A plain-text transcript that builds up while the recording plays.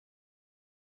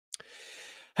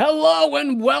Hello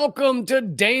and welcome to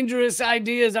Dangerous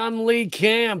Ideas. I'm Lee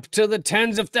Camp. To the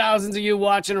tens of thousands of you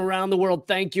watching around the world,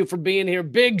 thank you for being here.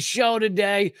 Big show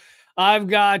today. I've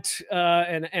got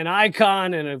an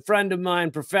icon and a friend of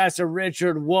mine, Professor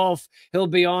Richard Wolff. He'll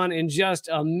be on in just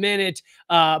a minute,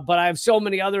 but I have so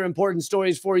many other important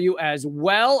stories for you as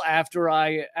well. After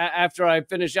I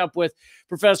finish up with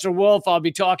Professor Wolff, I'll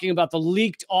be talking about the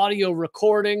leaked audio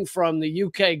recording from the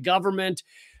UK government.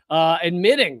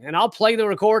 Admitting, and I'll play the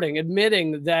recording,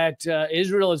 admitting that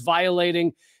Israel is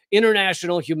violating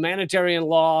international humanitarian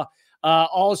law.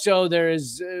 Also, there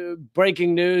is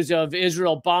breaking news of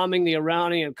Israel bombing the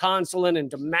Iranian consulate in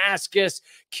Damascus,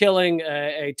 killing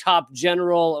a top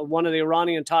general, one of the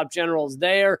Iranian top generals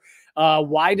there,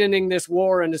 widening this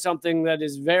war into something that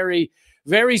is very,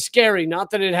 very scary. Not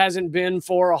that it hasn't been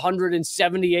for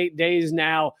 178 days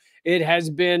now. It has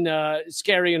been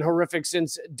scary and horrific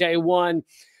since day one.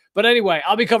 But anyway,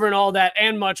 I'll be covering all that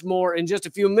and much more in just a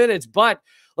few minutes. But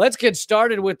let's get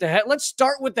started with let's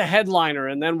start with the headliner,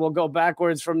 and then we'll go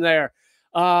backwards from there.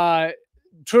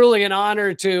 Truly an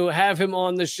honor to have him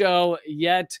on the show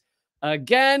yet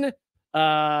again.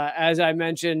 As I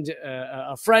mentioned,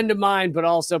 a friend of mine, but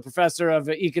also professor of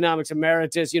economics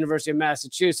emeritus, University of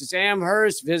Massachusetts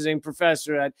Amherst, visiting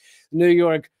professor at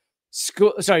New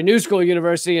School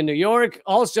University in New York.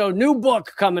 Also, new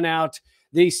book coming out.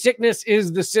 The Sickness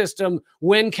is the System,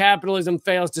 When Capitalism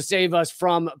Fails to Save Us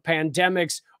from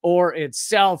Pandemics or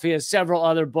Itself. He has several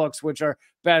other books which are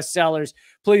bestsellers.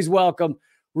 Please welcome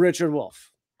Richard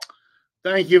Wolff.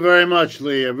 Thank you very much,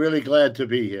 Lee. I'm really glad to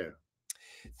be here.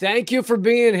 Thank you for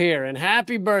being here, and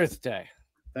happy birthday.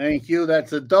 Thank you.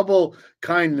 That's a double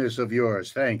kindness of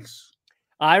yours. Thanks.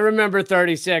 I remember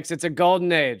 36. It's a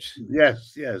golden age.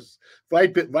 Yes, yes.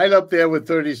 Right up there with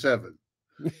 37.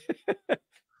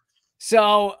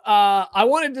 So I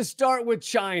wanted to start with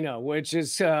China, which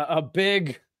is a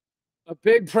big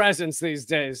presence these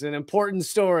days, an important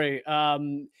story.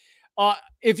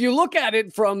 If you look at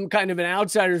it from kind of an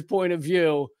outsider's point of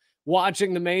view,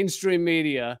 watching the mainstream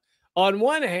media, on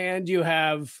one hand, you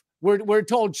have we're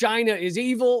told China is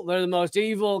evil. They're the most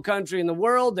evil country in the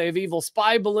world. They have evil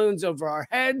spy balloons over our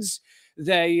heads.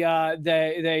 They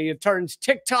have turned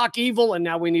TikTok evil, and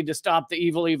now we need to stop the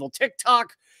evil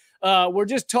TikTok. We're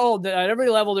just told that at every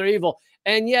level they're evil.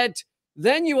 And yet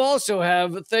then you also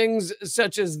have things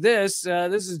such as this.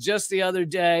 This is just the other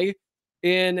day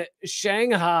in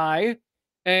Shanghai.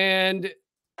 And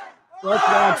let's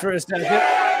watch for a second.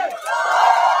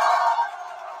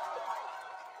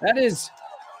 That is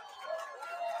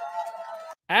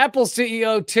Apple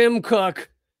CEO Tim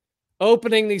Cook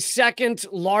opening the second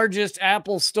largest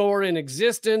Apple store in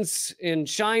existence in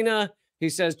China. He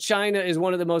says China is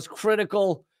one of the most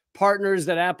critical partners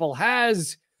that Apple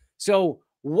has. So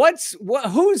who's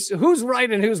right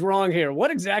and who's wrong here?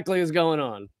 What exactly is going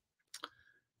on?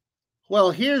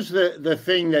 Well, here's the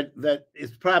thing that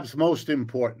is perhaps most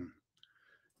important.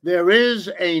 There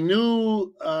is a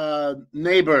new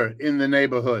neighbor in the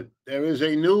neighborhood. There is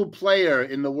a new player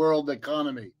in the world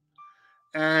economy.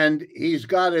 And he's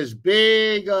got as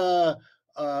big a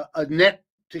net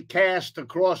to cast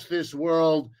across this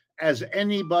world as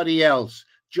anybody else,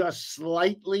 just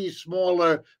slightly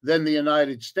smaller than the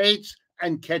United States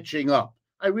and catching up.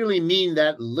 I really mean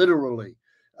that literally.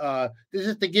 This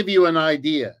is to give you an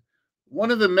idea. One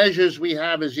of the measures we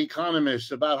have as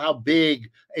economists about how big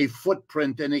a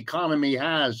footprint an economy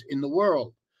has in the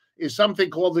world is something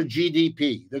called the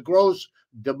GDP, the gross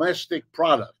domestic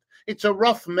product. It's a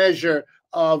rough measure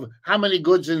of how many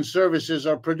goods and services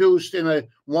are produced in a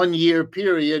one-year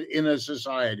period in a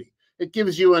society. It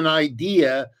gives you an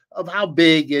idea of how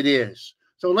big it is.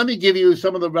 So let me give you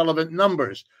some of the relevant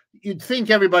numbers. You'd think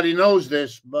everybody knows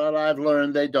this, but I've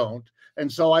learned they don't.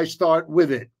 And so I start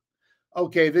with it.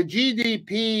 Okay, the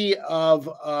GDP of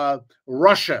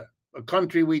Russia, a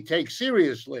country we take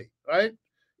seriously, right,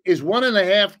 is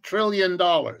 $1.5 trillion.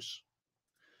 The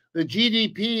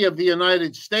GDP of the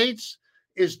United States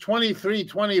is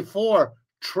 $24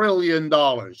 trillion,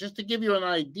 just to give you an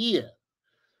idea.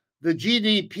 The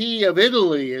GDP of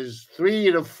Italy is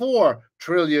 $3 to $4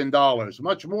 trillion,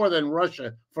 much more than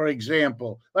Russia, for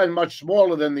example, and much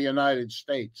smaller than the United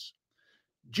States.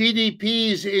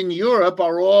 GDPs in Europe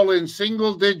are all in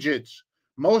single digits,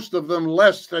 most of them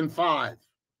less than 5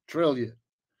 trillion.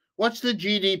 What's the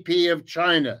GDP of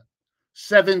China?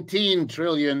 $17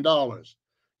 trillion.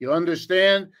 You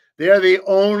understand? They're the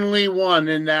only one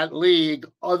in that league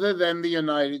other than the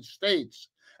United States.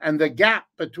 And the gap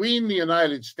between the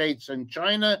United States and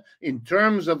China in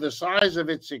terms of the size of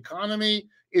its economy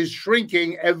is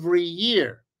shrinking every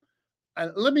year.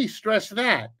 And let me stress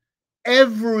that.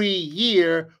 Every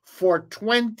year for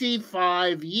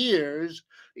 25 years,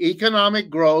 economic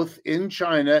growth in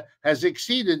China has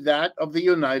exceeded that of the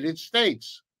United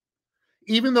States.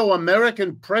 Even though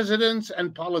American presidents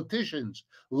and politicians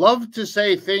love to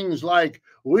say things like,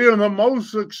 we are the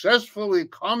most successful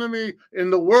economy in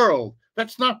the world,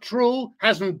 that's not true,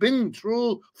 hasn't been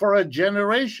true for a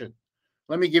generation.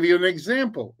 Let me give you an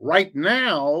example. Right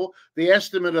now, the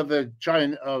estimate of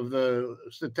the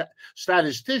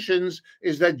statisticians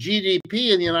is that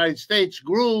GDP in the United States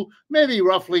grew maybe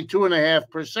roughly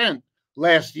 2.5%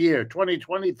 last year,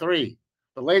 2023,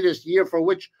 the latest year for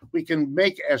which we can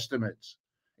make estimates.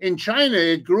 In China,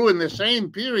 it grew in the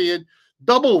same period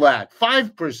double that,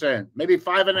 5%, maybe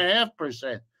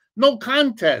 5.5%. No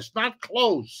contest, not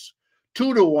close.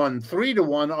 2 to 1, 3 to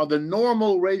 1 are the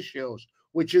normal ratios,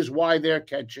 which is why they're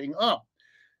catching up.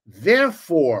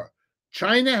 Therefore,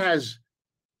 China has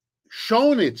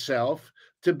shown itself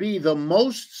to be the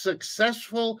most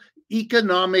successful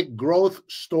economic growth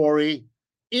story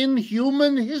in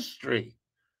human history.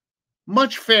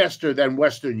 Much faster than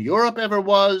Western Europe ever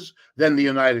was, than the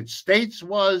United States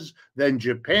was, than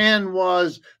Japan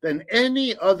was, than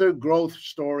any other growth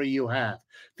story you have.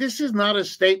 This is not a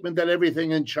statement that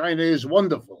everything in China is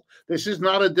wonderful. This is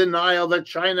not a denial that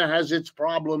China has its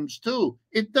problems too.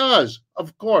 It does,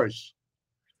 of course.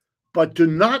 But to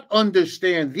not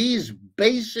understand these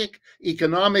basic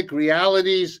economic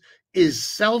realities is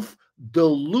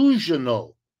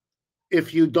self-delusional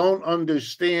if you don't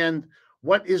understand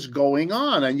what is going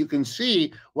on. And you can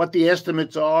see what the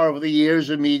estimates are of the years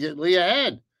immediately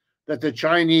ahead, that the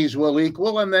Chinese will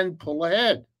equal and then pull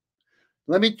ahead.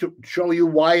 Let me show you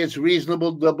why it's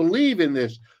reasonable to believe in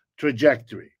this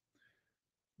trajectory.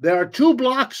 There are two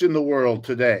blocks in the world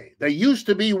today. There used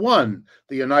to be one,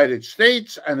 the United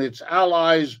States and its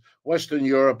allies, Western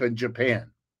Europe and Japan.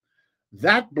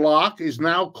 That block is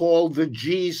now called the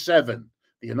G7,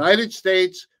 the United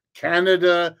States,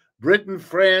 Canada, Britain,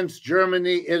 France,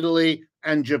 Germany, Italy,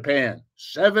 and Japan.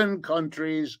 7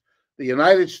 countries, the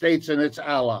United States and its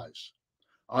allies.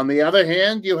 On the other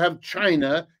hand, you have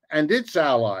China and its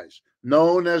allies,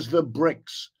 known as the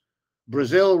BRICS.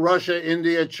 Brazil, Russia,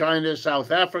 India, China,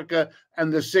 South Africa,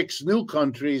 and the 6 new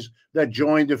countries that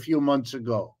joined a few months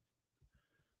ago.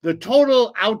 The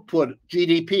total output,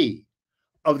 GDP,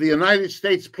 of the United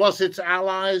States plus its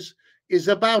allies is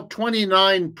about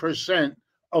 29%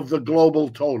 of the global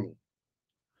total.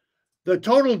 The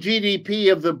total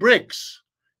GDP of the BRICS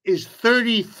is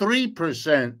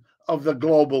 33% of the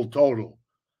global total.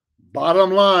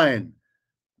 Bottom line,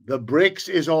 the BRICS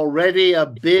is already a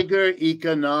bigger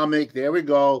economic, there we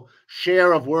go,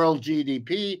 share of world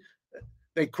GDP.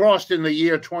 They crossed in the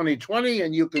year 2020,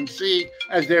 and you can see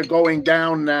as they're going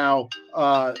down now,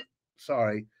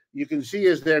 you can see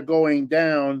as they're going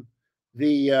down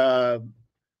the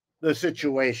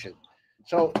situation.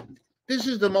 So this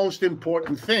is the most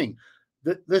important thing.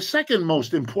 The second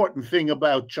most important thing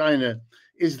about China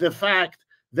is the fact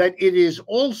that it is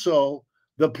also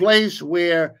the place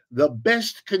where the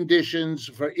best conditions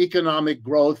for economic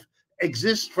growth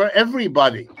exist for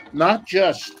everybody, not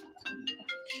just.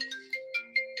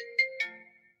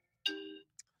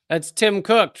 That's Tim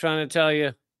Cook trying to tell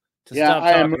you to stop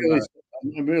talking about it.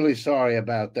 I'm really sorry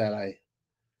about that.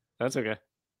 That's okay.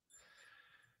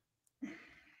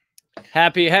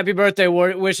 Happy birthday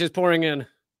wishes pouring in.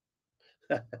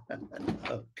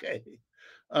 Okay.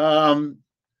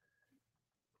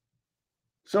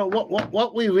 So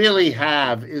what we really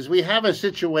have is we have a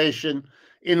situation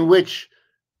in which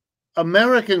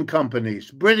American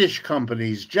companies, British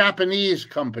companies, Japanese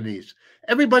companies,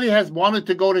 everybody has wanted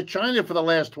to go to China for the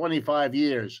last 25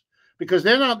 years because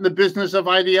they're not in the business of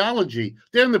ideology.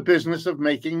 They're in the business of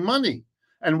making money.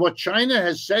 And what China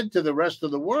has said to the rest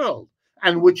of the world,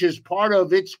 and which is part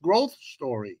of its growth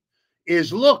story,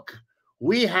 is, look,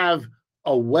 we have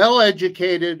a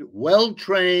well-educated,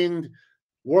 well-trained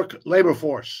labor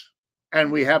force,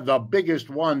 and we have the biggest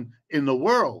one in the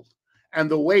world. And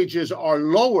the wages are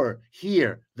lower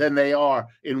here than they are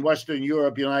in Western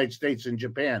Europe, United States, and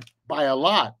Japan by a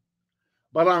lot.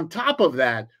 But on top of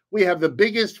that, we have the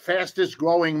biggest, fastest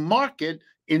growing market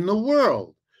in the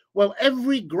world. Well,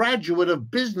 every graduate of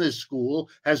business school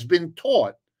has been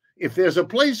taught, if there's a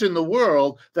place in the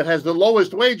world that has the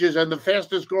lowest wages and the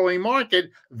fastest growing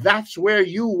market, that's where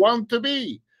you want to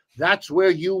be. That's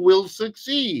where you will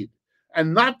succeed.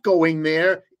 And not going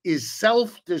there is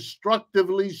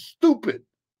self-destructively stupid.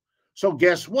 So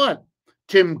guess what?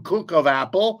 Tim Cook of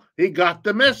Apple, he got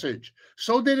the message.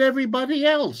 So did everybody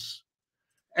else.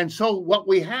 And so what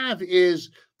we have is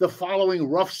the following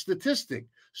rough statistic.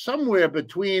 Somewhere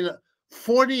between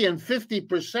 40 and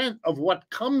 50% of what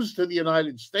comes to the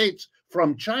United States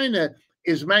from China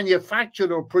is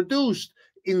manufactured or produced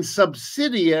in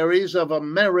subsidiaries of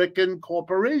American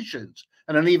corporations,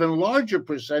 and an even larger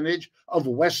percentage of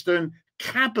Western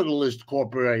capitalist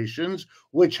corporations,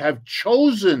 which have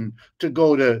chosen to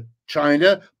go to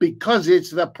China because it's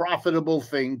the profitable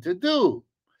thing to do.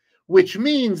 Which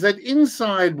means that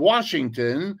inside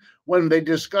Washington, when they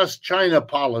discuss China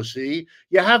policy,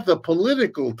 you have the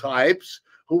political types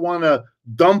who want to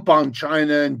dump on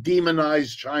China and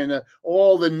demonize China,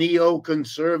 all the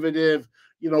neoconservative,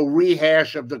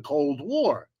 rehash of the Cold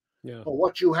War. Yeah. But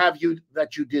what you have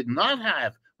that you did not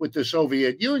have with the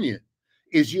Soviet Union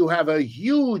is you have a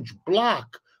huge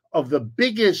block of the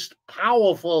biggest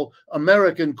powerful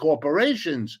American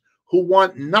corporations who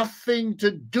want nothing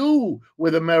to do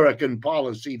with American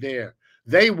policy there.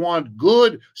 They want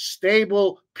good,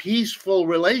 stable, peaceful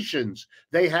relations.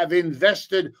 They have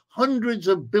invested hundreds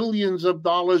of billions of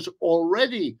dollars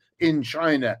already in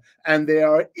China, and they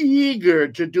are eager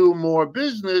to do more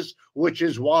business, which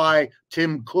is why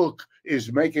Tim Cook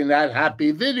is making that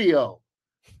happy video.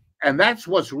 And that's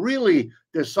what's really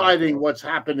deciding what's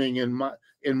happening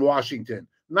in Washington,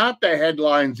 not the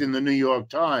headlines in the New York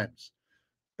Times.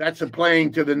 That's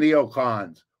playing to the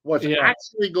neocons. What's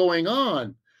actually going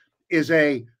on is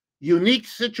a unique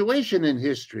situation in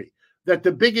history, that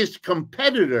the biggest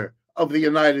competitor of the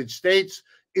United States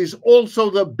is also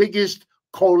the biggest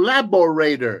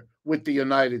collaborator with the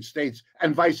United States,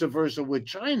 and vice versa with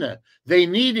China. They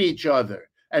need each other.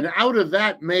 And out of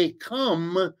that may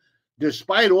come,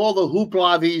 despite all the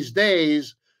hoopla these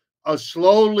days, a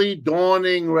slowly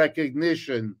dawning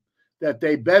recognition that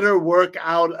they better work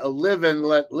out a live and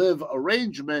let live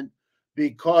arrangement,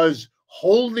 because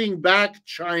holding back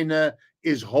China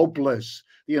is hopeless.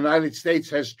 The United States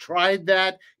has tried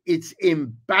that. It's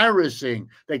embarrassing.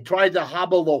 They tried to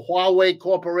hobble the Huawei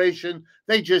Corporation.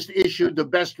 They just issued the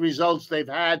best results they've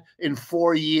had in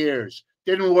 4 years.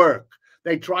 Didn't work.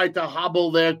 They tried to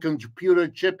hobble their computer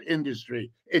chip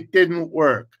industry. It didn't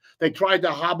work. They tried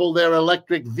to hobble their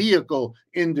electric vehicle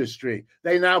industry.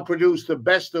 They now produce the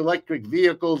best electric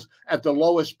vehicles at the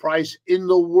lowest price in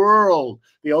the world.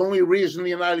 The only reason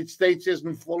the United States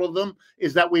isn't full of them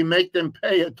is that we make them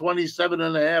pay a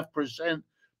 27.5%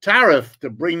 tariff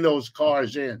to bring those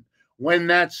cars in. When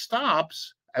that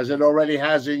stops, as it already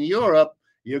has in Europe,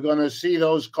 you're going to see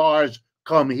those cars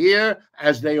come here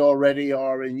as they already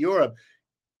are in Europe.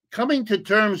 Coming to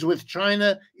terms with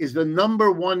China is the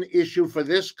 #1 issue for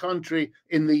this country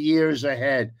in the years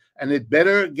ahead. And it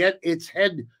better get its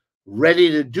head ready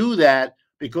to do that,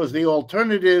 because the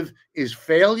alternative is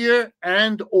failure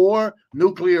and or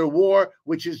nuclear war,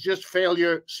 which is just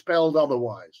failure spelled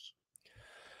otherwise.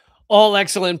 All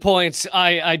excellent points.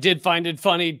 I did find it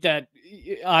funny that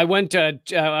I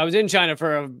was in China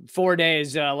for 4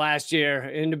 days last year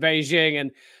into Beijing,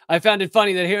 and I found it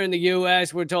funny that here in the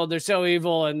U.S. we're told they're so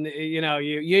evil, and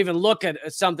you even look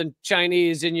at something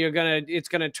Chinese and it's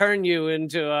gonna turn you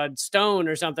into a stone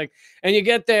or something, and you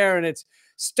get there and it's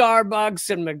Starbucks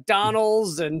and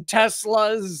McDonald's and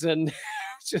Teslas and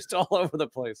just all over the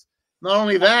place. Not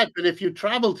only that, but if you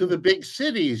travel to the big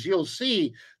cities, you'll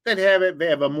see that they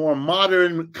have a more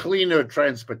modern, cleaner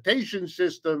transportation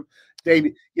system.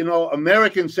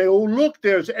 Americans say, oh, look,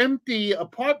 there's empty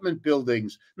apartment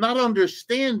buildings, not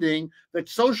understanding that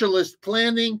socialist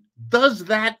planning does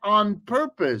that on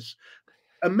purpose.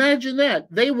 Imagine that.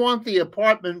 They want the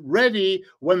apartment ready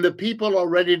when the people are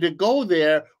ready to go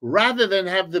there, rather than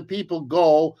have the people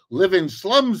go live in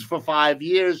slums for 5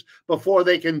 years before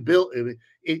they can build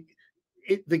it.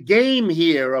 The game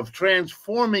here of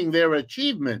transforming their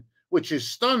achievement, which is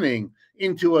stunning,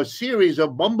 into a series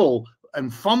of bumble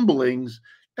and fumblings,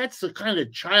 that's the kind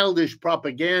of childish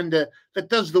propaganda that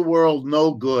does the world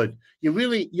no good.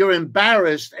 You're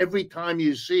embarrassed every time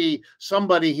you see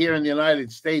somebody here in the United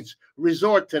States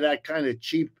resort to that kind of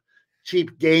cheap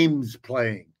games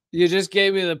playing. You just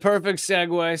gave me the perfect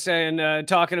segue, saying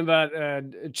talking about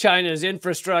China's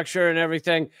infrastructure and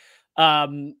everything.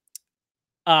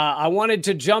 I wanted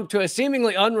to jump to a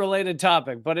seemingly unrelated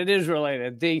topic, but it is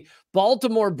related. The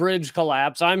Baltimore Bridge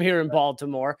collapse. I'm here in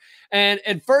Baltimore. And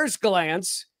at first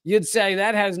glance, you'd say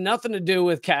that has nothing to do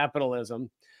with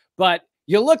capitalism. But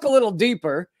you look a little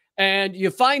deeper and you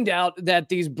find out that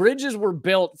these bridges were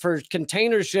built for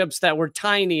container ships that were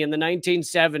tiny in the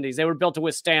 1970s. They were built to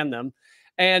withstand them.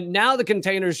 And now the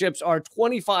container ships are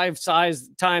 25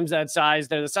 times that size.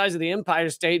 They're the size of the Empire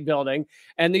State Building.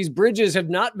 And these bridges have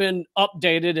not been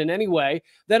updated in any way.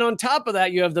 Then on top of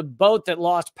that, you have the boat that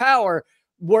lost power.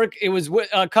 It was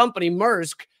a company,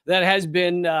 Maersk, that has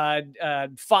been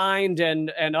fined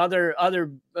and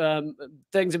other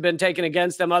things have been taken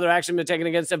against them, other action been taken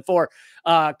against them for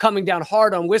coming down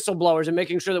hard on whistleblowers and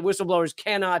making sure that whistleblowers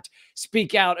cannot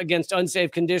speak out against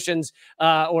unsafe conditions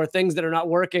or things that are not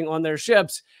working on their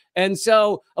ships. And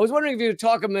so I was wondering if you could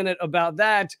talk a minute about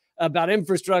that, about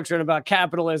infrastructure and about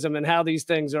capitalism and how these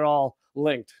things are all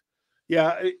linked.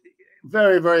 Yeah,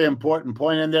 very, very important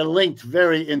point, and they're linked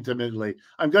very intimately.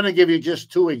 I'm going to give you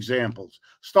just two examples.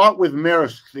 Start with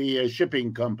Maersk, the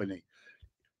shipping company.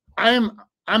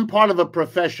 I'm part of a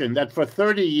profession that for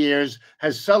 30 years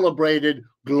has celebrated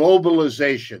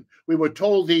globalization. We were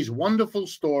told these wonderful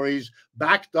stories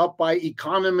backed up by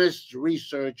economists'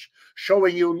 research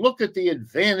showing you, look at the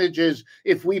advantages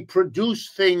if we produce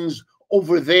things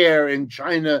over there in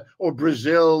China or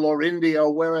Brazil or India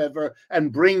or wherever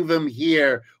and bring them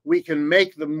here. We can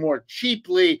make them more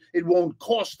cheaply. It won't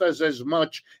cost us as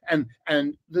much. And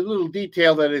the little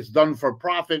detail that it's done for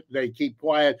profit, they keep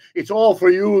quiet. It's all for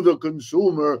you, the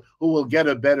consumer, who will get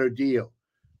a better deal.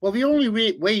 Well, the only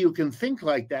way you can think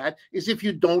like that is if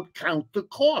you don't count the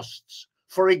costs.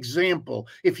 For example,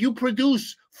 if you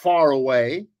produce far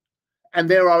away, and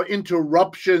there are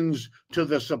interruptions to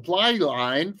the supply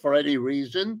line for any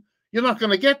reason, you're not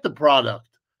going to get the product.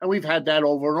 And we've had that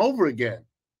over and over again.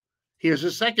 Here's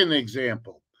a second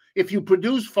example. If you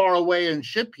produce far away and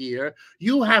ship here,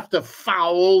 you have to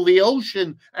foul the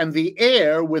ocean and the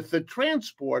air with the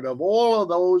transport of all of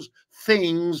those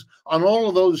things on all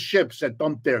of those ships that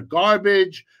dump their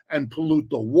garbage and pollute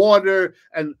the water.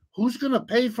 And who's going to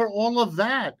pay for all of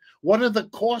that? What are the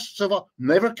costs of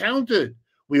never counted?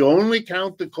 We only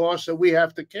count the costs that we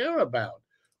have to care about.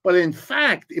 But in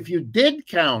fact, if you did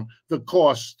count the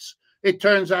costs, it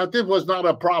turns out this was not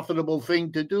a profitable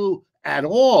thing to do at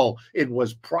all. It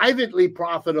was privately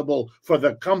profitable for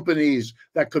the companies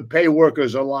that could pay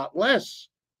workers a lot less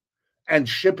and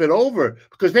ship it over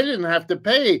because they didn't have to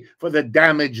pay for the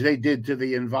damage they did to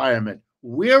the environment.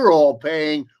 We're all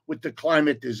paying with the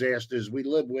climate disasters we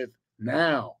live with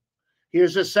now.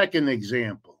 Here's a second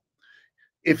example.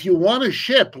 If you want a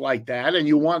ship like that and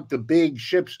you want the big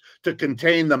ships to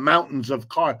contain the mountains of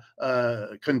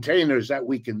containers that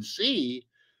we can see,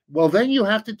 well, then you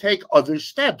have to take other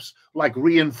steps like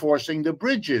reinforcing the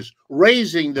bridges,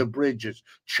 raising the bridges,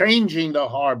 changing the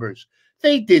harbors.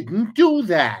 They didn't do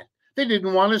that. They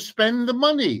didn't want to spend the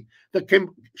money. The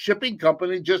shipping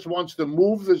company just wants to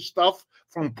move the stuff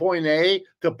from point A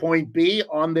to point B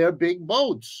on their big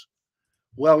boats.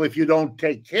 Well, if you don't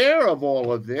take care of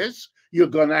all of this, you're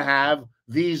going to have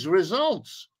these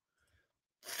results.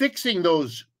 Fixing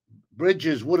those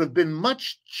bridges would have been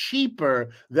much cheaper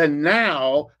than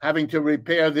now having to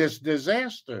repair this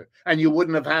disaster. And you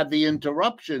wouldn't have had the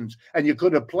interruptions and you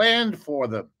could have planned for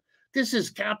them. This is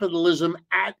capitalism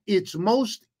at its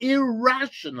most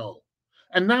irrational.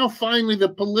 And now finally, the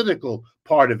political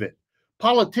part of it.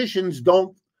 Politicians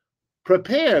don't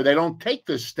prepare. They don't take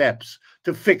the steps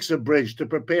to fix a bridge, to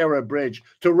prepare a bridge,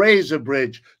 to raise a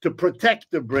bridge, to protect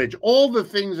the bridge, all the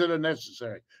things that are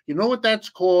necessary. You know what that's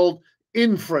called?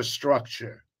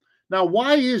 Infrastructure. Now,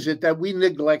 why is it that we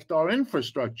neglect our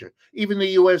infrastructure? Even the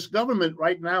U.S. government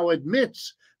right now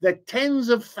admits that tens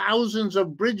of thousands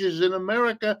of bridges in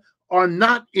America are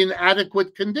not in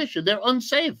adequate condition. They're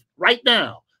unsafe right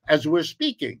now as we're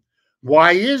speaking.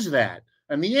 Why is that?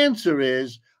 And the answer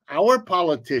is our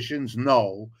politicians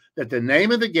know that the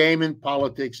name of the game in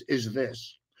politics is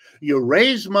this. You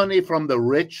raise money from the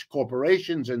rich,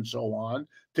 corporations and so on,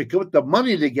 to put the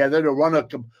money together to run a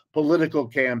political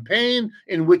campaign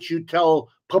in which you tell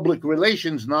public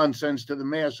relations nonsense to the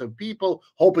mass of people,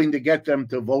 hoping to get them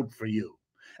to vote for you.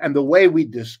 And the way we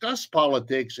discuss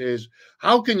politics is,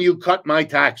 how can you cut my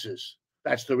taxes?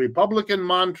 That's the Republican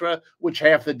mantra, which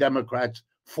half the Democrats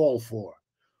fall for.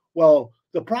 Well,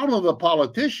 the problem of a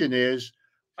politician is,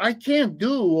 I can't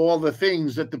do all the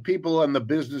things that the people and the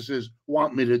businesses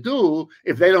want me to do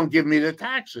if they don't give me the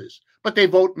taxes. But they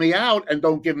vote me out and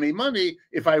don't give me money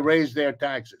if I raise their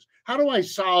taxes. How do I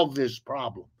solve this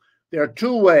problem? There are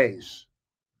two ways,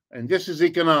 and this is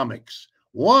economics.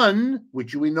 One,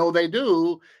 which we know they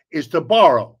do, is to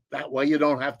borrow. That way you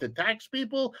don't have to tax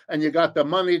people and you got the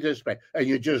money to spend. And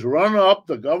you just run up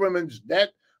the government's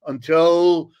debt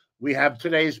until we have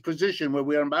today's position where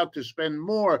we're about to spend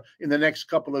more in the next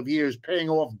couple of years paying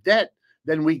off debt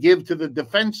than we give to the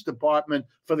Defense Department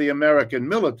for the American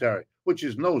military, which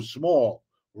is no small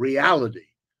reality.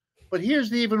 But here's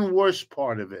the even worse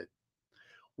part of it.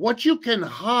 What you can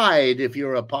hide if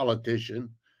you're a politician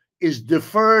is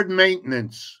deferred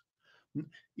maintenance.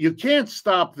 You can't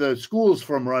stop the schools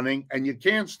from running and you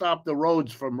can't stop the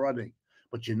roads from running.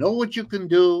 But you know what you can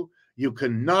do? You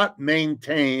cannot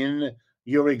maintain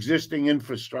your existing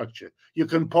infrastructure. You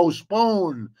can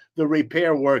postpone the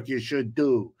repair work you should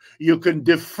do. You can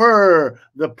defer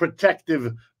the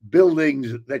protective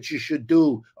buildings that you should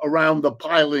do around the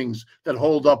pilings that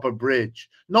hold up a bridge.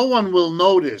 No one will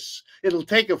notice. It'll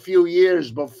take a few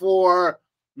years before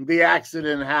the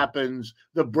accident happens,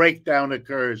 the breakdown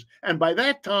occurs. And by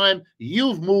that time,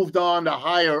 you've moved on to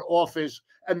higher office,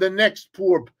 and the next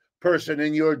poor person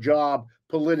in your job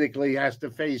politically has to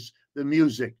face the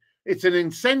music. It's an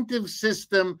incentive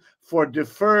system for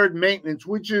deferred maintenance,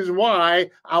 which is why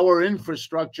our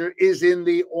infrastructure is in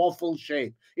the awful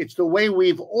shape. It's the way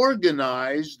we've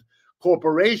organized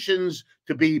corporations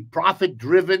to be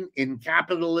profit-driven in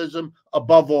capitalism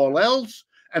above all else,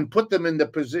 and put them in the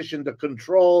position to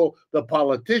control the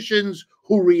politicians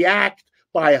who react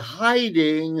by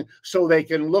hiding so they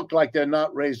can look like they're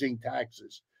not raising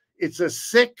taxes. It's a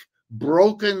sick,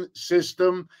 broken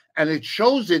system, and it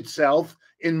shows itself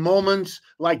in moments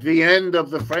like the end of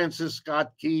the Francis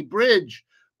Scott Key Bridge.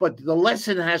 But the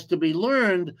lesson has to be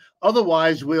learned.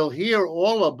 Otherwise, we'll hear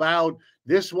all about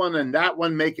this one and that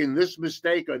one making this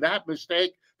mistake or that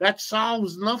mistake. That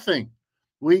solves nothing.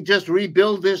 We just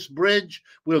rebuild this bridge.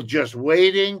 We're just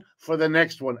waiting for the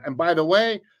next one. And by the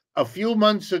way, a few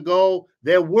months ago,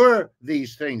 there were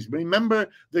these things. Remember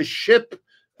the ship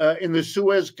in the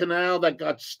Suez Canal that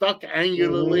got stuck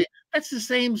angularly? That's the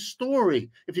same story.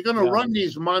 If you're going to run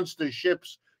these monster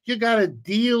ships, you got to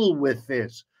deal with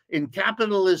this. In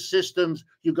capitalist systems,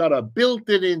 you got a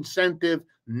built-in incentive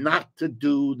not to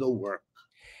do the work.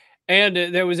 And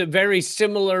there was a very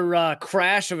similar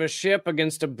crash of a ship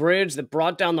against a bridge that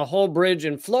brought down the whole bridge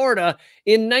in Florida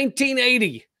in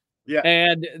 1980. Yeah.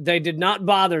 And they did not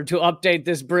bother to update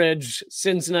this bridge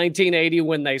since 1980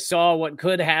 when they saw what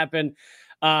could happen.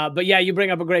 But yeah, you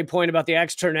bring up a great point about the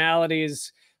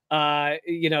externalities.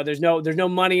 You know, there's no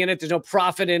money in it. There's no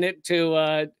profit in it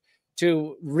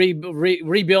to rebuild,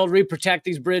 reprotect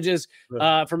these bridges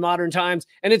for modern times.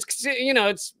 And it's, you know,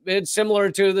 it's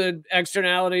similar to the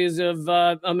externalities of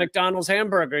a McDonald's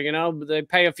hamburger. You know, they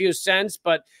pay a few cents,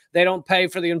 but they don't pay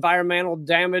for the environmental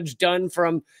damage done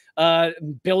from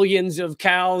billions of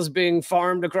cows being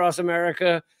farmed across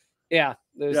America. Yeah.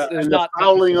 There's the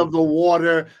fouling of the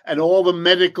water and all the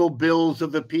medical bills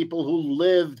of the people who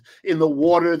lived in the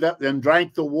water and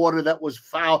drank the water that was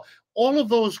foul. All of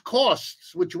those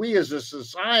costs, which we as a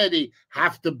society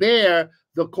have to bear,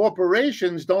 the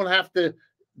corporations don't have to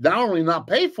not only not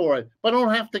pay for it, but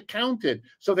don't have to count it.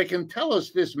 So they can tell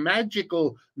us this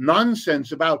magical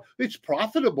nonsense about it's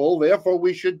profitable, therefore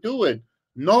we should do it.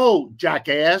 No,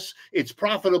 jackass, it's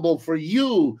profitable for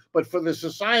you, but for the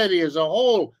society as a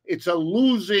whole, it's a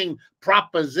losing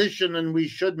proposition and we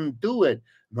shouldn't do it.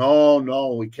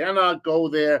 No, we cannot go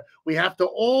there. We have to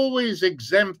always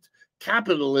exempt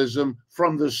capitalism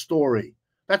from the story.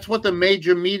 That's what the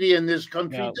major media in this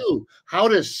country do. How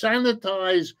to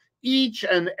sanitize each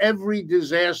and every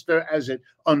disaster as it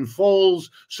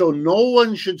unfolds so no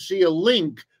one should see a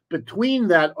link between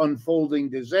that unfolding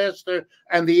disaster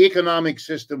and the economic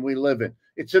system we live in.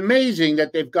 It's amazing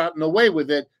that they've gotten away with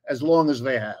it as long as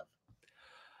they have.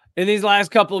 In these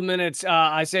last couple of minutes,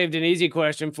 I saved an easy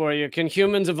question for you. Can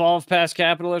humans evolve past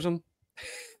capitalism?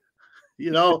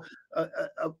 You know,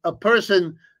 a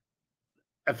person,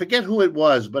 I forget who it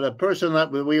was, but a person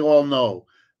that we all know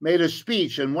made a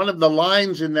speech. And one of the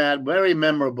lines in that, very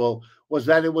memorable, was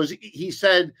that he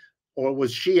said, or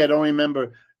was she, I don't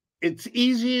remember, it's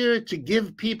easier to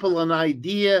give people an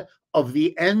idea of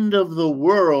the end of the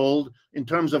world in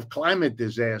terms of climate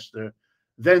disaster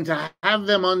than to have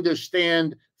them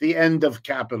understand the end of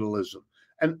capitalism.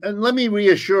 And let me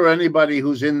reassure anybody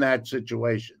who's in that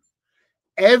situation.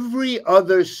 Every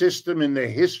other system in the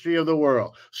history of the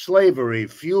world, slavery,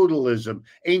 feudalism,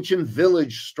 ancient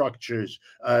village structures,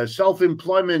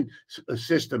 self-employment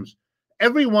systems,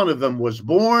 every one of them was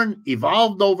born,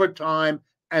 evolved over time,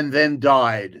 and then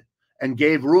died and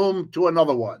gave room to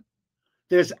another one.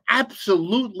 There's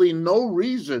absolutely no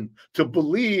reason to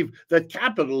believe that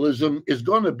capitalism is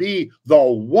going to be the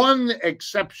one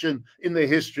exception in the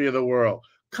history of the world.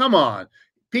 Come on.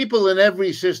 People in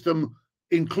every system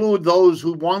include those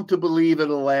who want to believe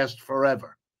it'll last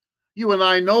forever. You and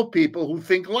I know people who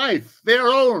think life, their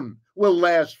own, will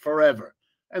last forever.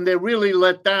 And they're really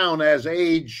let down as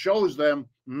age shows them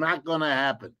not going to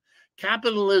happen.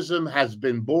 Capitalism has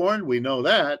been born, we know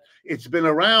that. It's been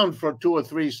around for 2 or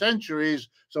 3 centuries,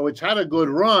 so it's had a good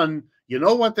run. You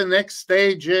know what the next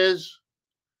stage is?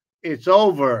 It's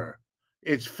over.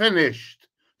 It's finished.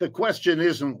 The question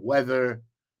isn't whether.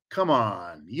 Come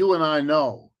on, you and I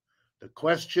know. The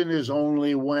question is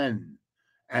only when.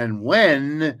 And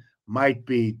when might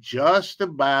be just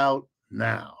about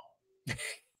now.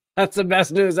 That's the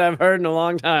best news I've heard in a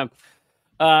long time.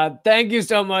 Thank you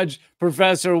so much,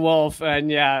 Professor Wolff. And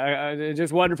yeah,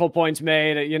 just wonderful points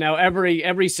made. You know,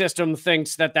 every system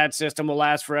thinks that system will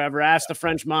last forever. Ask the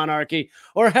French monarchy,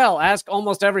 or hell, ask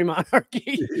almost every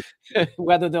monarchy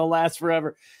whether they'll last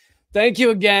forever. Thank you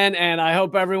again, and I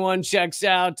hope everyone checks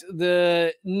out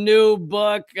the new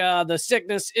book, The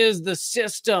Sickness is the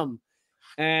System,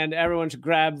 and everyone should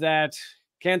grab that.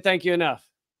 Can't thank you enough.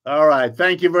 All right.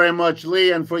 Thank you very much,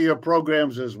 Lee, and for your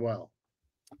programs as well.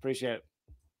 Appreciate it.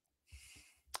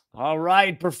 All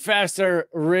right, Professor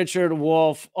Richard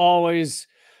Wolff, always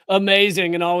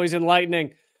amazing and always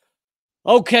enlightening.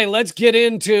 Okay, let's get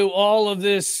into all of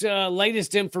this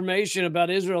latest information about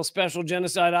Israel's special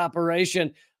genocide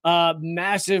operation.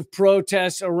 Massive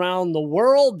protests around the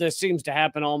world. This seems to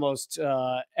happen almost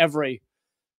every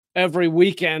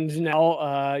weekend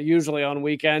now, usually on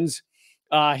weekends.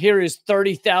 Here is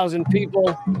 30,000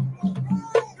 people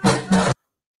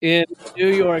in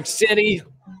New York City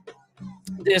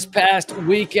this past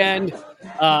weekend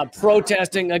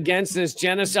protesting against this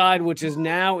genocide, which is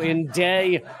now in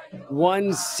day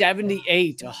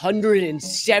 178,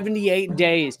 178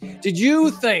 days. Did you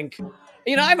think,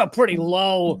 you know, I have a pretty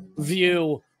low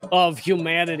view of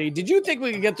humanity. Did you think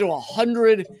we could get through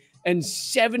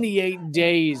 178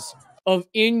 days of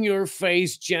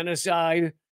in-your-face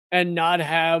genocide and not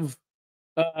have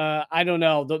I don't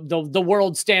know, the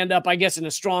world stand up, I guess, in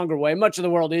a stronger way? Much of the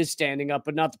world is standing up,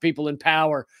 but not the people in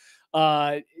power.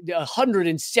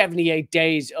 178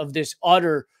 days of this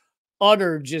utter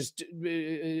just,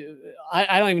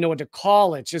 I don't even know what to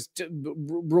call it, just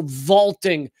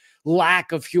revolting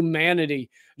lack of humanity,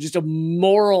 just a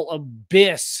moral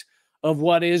abyss of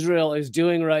what Israel is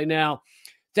doing right now.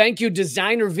 Thank you,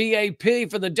 Designer VAP,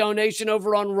 for the donation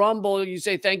over on Rumble. You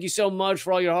say thank you so much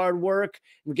for all your hard work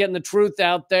and getting the truth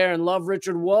out there, and love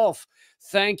Richard Wolff.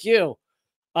 Thank you.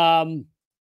 Thank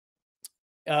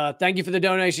you for the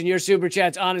donation. Your super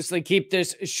chats honestly keep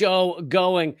this show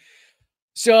going.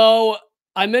 So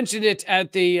I mentioned it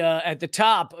at the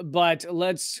top, but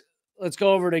let's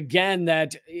go over it again.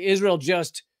 That Israel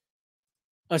just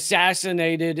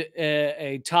assassinated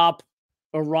a top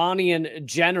Iranian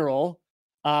general.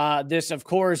 This, of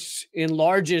course,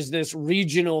 enlarges this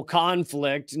regional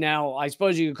conflict. Now, I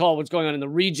suppose you could call what's going on in the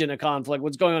region a conflict.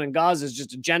 What's going on in Gaza is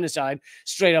just a genocide,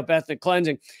 straight up ethnic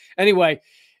cleansing. Anyway,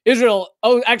 Israel.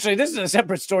 Oh, actually, this is a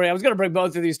separate story. I was going to bring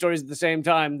both of these stories at the same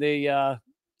time. The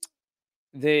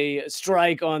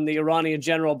strike on the Iranian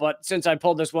general, but since I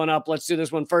pulled this one up, let's do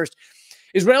this one first.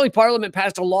 Israeli parliament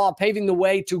passed a law paving the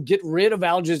way to get rid of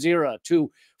Al Jazeera,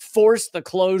 to force the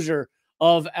closure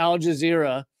of Al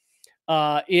Jazeera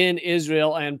in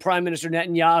Israel, and Prime Minister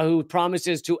Netanyahu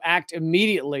promises to act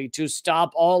immediately to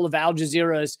stop all of Al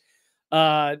Jazeera's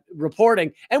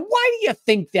reporting. And why do you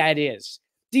think that is?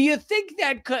 Do you think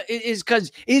that is because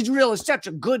Israel is such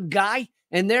a good guy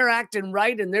and they're acting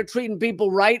right and they're treating people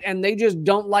right and they just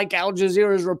don't like Al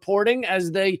Jazeera's reporting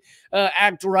as they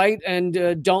act right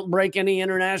and don't break any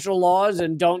international laws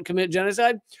and don't commit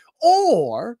genocide?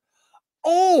 Or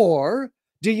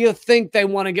do you think they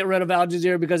want to get rid of Al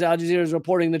Jazeera because Al Jazeera is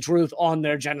reporting the truth on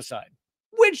their genocide?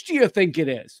 Which do you think it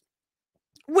is?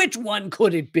 Which one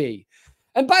could it be?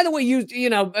 And by the way, you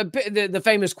know the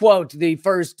famous quote, the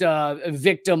first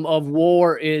victim of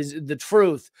war is the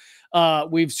truth.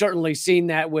 We've certainly seen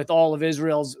that with all of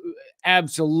Israel's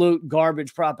absolute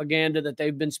garbage propaganda that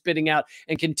they've been spitting out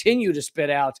and continue to spit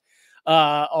out.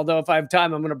 Although if I have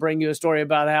time, I'm going to bring you a story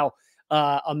about how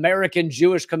American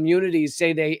Jewish communities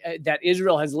say that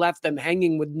Israel has left them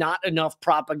hanging with not enough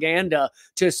propaganda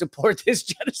to support this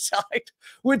genocide,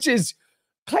 which is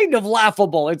kind of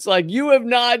laughable. It's like, you have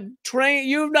not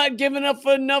given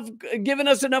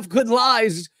us enough good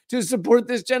lies to support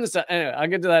this genocide. Anyway, I'll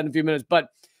get to that in a few minutes. But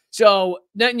so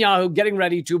Netanyahu getting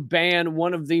ready to ban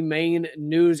one of the main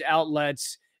news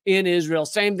outlets in Israel.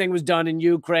 Same thing was done in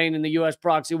Ukraine in the U.S.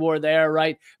 proxy war there,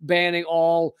 right? Banning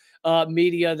all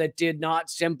media that did not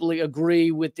simply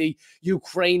agree with the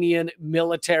Ukrainian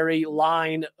military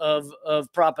line of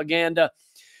propaganda.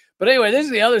 But anyway, this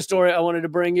is the other story I wanted to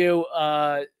bring you.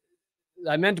 I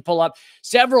meant to pull up.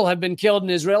 Several have been killed in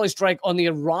an Israeli strike on the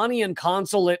Iranian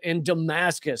consulate in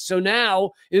Damascus. So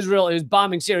now Israel is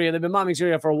bombing Syria. They've been bombing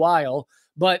Syria for a while,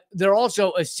 but they're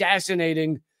also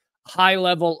assassinating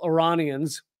high-level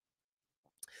Iranians.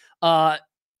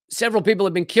 Several people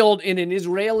have been killed in an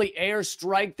Israeli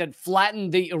airstrike that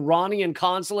flattened the Iranian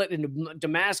consulate in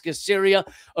Damascus, Syria,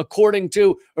 according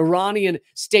to Iranian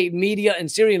state media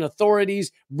and Syrian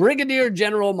authorities. Brigadier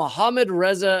General Mohammad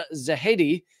Reza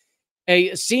Zahedi,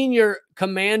 a senior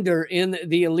commander in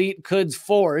the elite Quds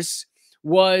force,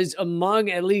 was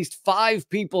among at least 5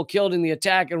 people killed in the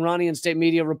attack, Iranian state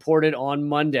media reported on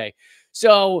Monday.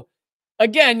 So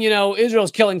again,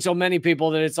 Israel's killing so many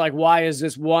people that it's like, why is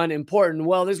this one important?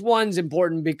 Well, this one's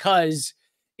important because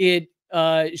it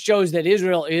shows that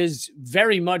Israel is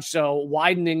very much so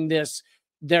widening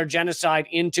their genocide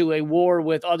into a war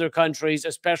with other countries,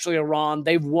 especially Iran.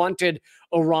 They've wanted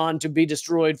Iran to be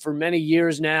destroyed for many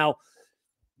years now.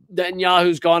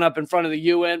 Netanyahu's gone up in front of the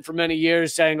UN for many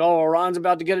years saying, oh, Iran's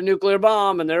about to get a nuclear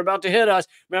bomb and they're about to hit us.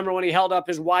 Remember when he held up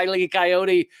his Wile E.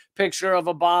 Coyote picture of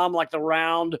a bomb, like the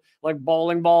round, like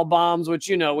bowling ball bombs, which,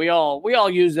 we all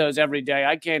use those every day.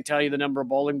 I can't tell you the number of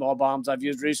bowling ball bombs I've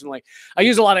used recently. I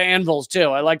use a lot of anvils too.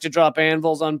 I like to drop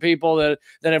anvils on people that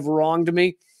have wronged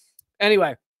me.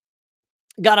 Anyway,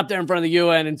 got up there in front of the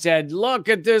UN and said, look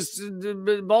at this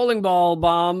bowling ball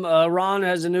bomb. Iran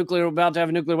has about to have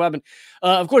a nuclear weapon.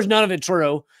 Of course, none of it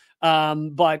true.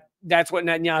 But that's what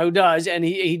Netanyahu does. And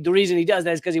the reason he does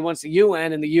that is because he wants the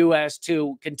UN and the U.S.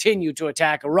 to continue to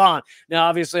attack Iran. Now,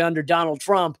 obviously, under Donald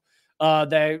Trump,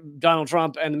 Donald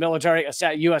Trump and the military,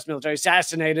 U.S. military,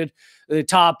 assassinated the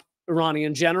top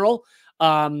Iranian general,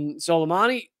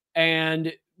 Soleimani,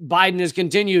 and Biden has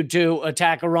continued to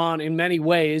attack Iran in many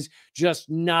ways, just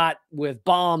not with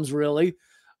bombs, really,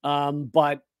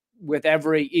 but with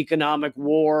every economic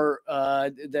war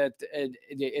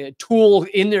tool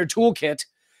in their toolkit.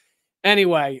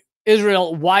 Anyway,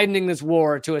 Israel widening this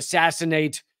war to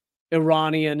assassinate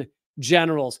Iranian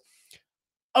generals.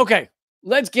 Okay,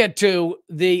 let's get to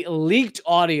the leaked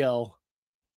audio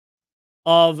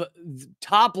of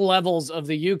top levels of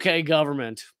the UK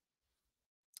government.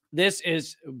 This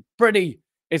is pretty,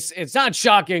 it's not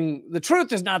shocking. The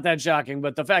truth is not that shocking,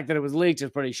 but the fact that it was leaked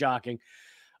is pretty shocking.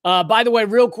 By the way,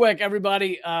 real quick,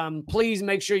 everybody, please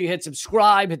make sure you hit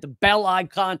subscribe, hit the bell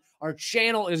icon. Our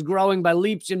channel is growing by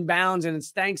leaps and bounds, and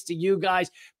it's thanks to you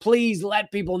guys. Please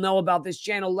let people know about this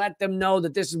channel. Let them know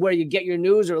that this is where you get your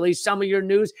news, or at least some of your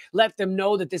news. Let them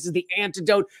know that this is the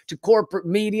antidote to corporate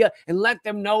media, and let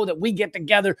them know that we get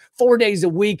together 4 days a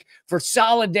week for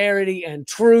solidarity and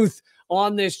truth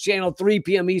on this channel, 3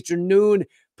 p.m. Eastern, noon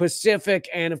Pacific,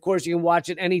 and of course you can watch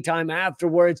it anytime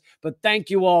afterwards. But thank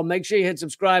you all. Make sure you hit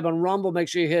subscribe on Rumble. Make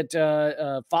sure you hit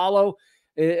follow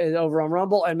over on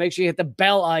Rumble, and make sure you hit the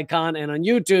bell icon. And on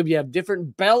YouTube, you have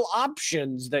different bell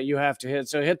options that you have to hit.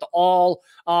 So hit the all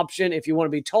option if you want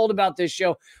to be told about this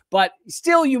show. But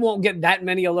still, you won't get that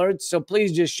many alerts. So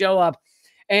please just show up.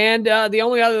 And the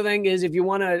only other thing is, if you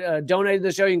want to donate to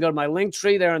the show, you can go to my link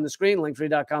tree there on the screen,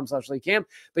 linktree.com/leecamp.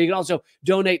 But you can also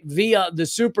donate via the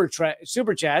super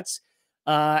chats.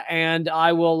 And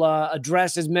I will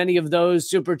address as many of those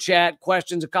super chat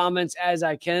questions or comments as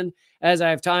I can, as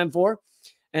I have time for.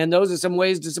 And those are some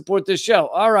ways to support this show.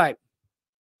 All right.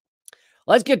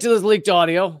 Let's get to this leaked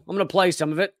audio. I'm going to play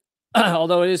some of it,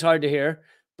 although it is hard to hear,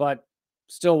 but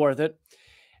still worth it.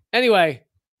 Anyway,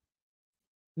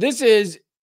 this is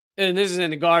in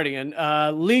The Guardian,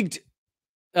 leaked.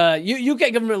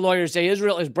 UK government lawyers say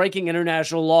Israel is breaking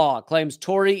international law, claims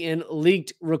Tory in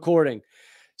leaked recording.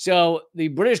 So the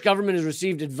British government has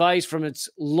received advice from its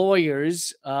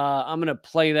lawyers. I'm going to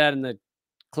play that in the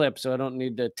clip, so I don't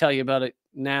need to tell you about it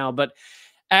now. But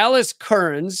Alice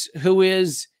Kearns, who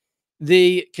is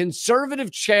the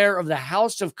Conservative chair of the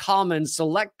House of Commons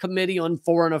Select Committee on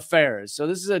Foreign Affairs. So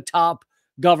this is a top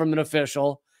government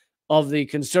official of the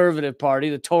Conservative Party,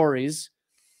 the Tories.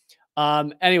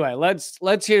 Anyway,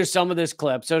 let's hear some of this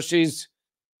clip. So she's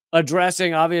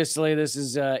addressing, obviously, this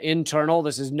is internal.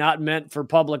 This is not meant for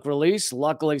public release.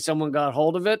 Luckily, someone got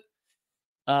hold of it.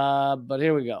 But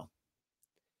here we go.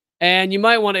 And you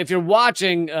might want to, if you're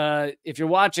watching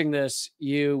this,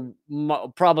 you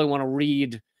probably want to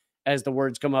read as the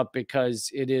words come up,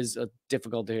 because it is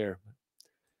difficult to hear.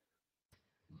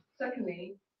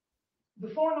 Secondly, the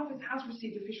Foreign Office has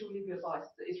received official legal advice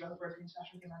that Israel has broken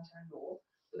international humanitarian law,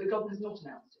 but the government has not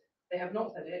announced it. They have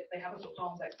not said it. They haven't stopped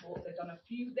arms exports. They've done a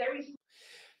few very...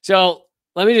 So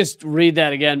let me just read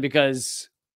that again, because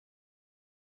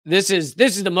this is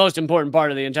the most important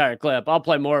part of the entire clip. I'll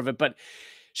play more of it, but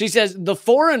she says the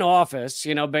Foreign Office,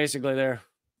 basically their,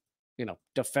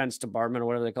 Defense Department or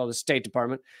whatever they call the State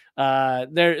Department,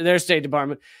 their State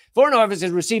Department, Foreign Office has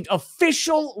received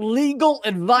official legal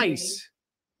advice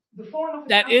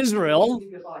that Israel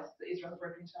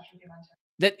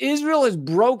has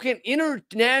broken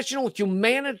international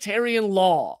humanitarian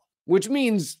law, which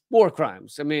means war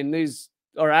crimes. I mean, these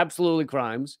are absolutely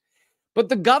crimes, but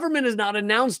the government has not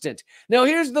announced it. Now,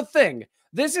 here's the thing.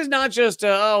 This is not just,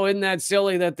 isn't that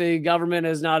silly that the government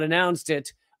has not announced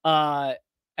it?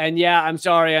 And yeah, I'm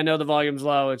sorry. I know the volume's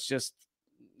low. It's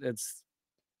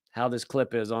how this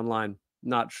clip is online.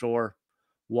 Not sure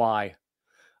why.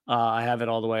 I have it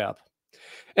all the way up.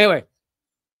 Anyway,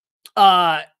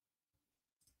 the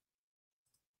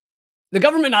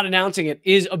government not announcing it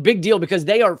is a big deal because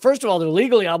they are, first of all, they're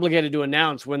legally obligated to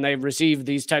announce when they've received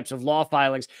these types of law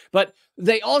filings, but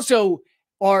they also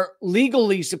are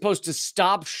legally supposed to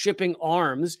stop shipping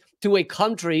arms to a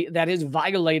country that has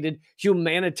violated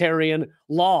humanitarian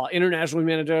law, international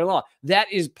humanitarian law.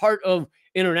 That is part of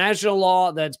international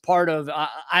law. That's part of,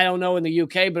 I don't know in the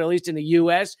UK, but at least in the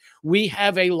US, we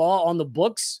have a law on the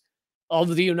books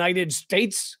of the United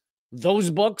States, those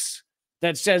books,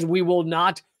 that says we will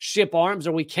not ship arms,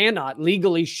 or we cannot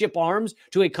legally ship arms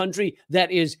to a country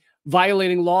that is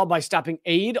violating law by stopping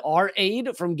our aid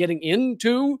from getting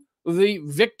into the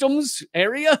victims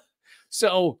area.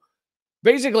 So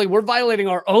basically, we're violating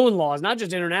our own laws, not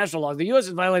just international laws. The U.S.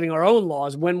 is violating our own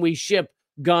laws when we ship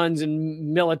guns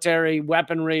and military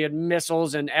weaponry and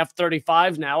missiles and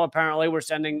F-35s now. Apparently, we're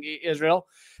sending Israel.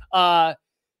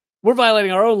 We're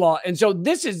violating our own law. And so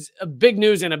this is a big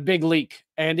news and a big leak,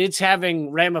 and it's having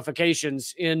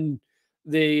ramifications in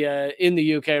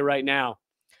the UK right now.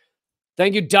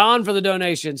 Thank you, Don, for the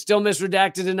donation. Still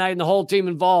misredacted tonight, and the whole team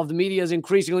involved. The media is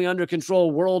increasingly under control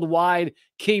worldwide.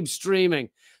 Keep streaming.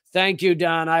 Thank you,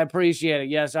 Don. I appreciate it.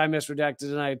 Yes, I misredacted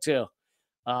tonight, too.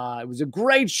 It was a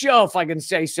great show, if I can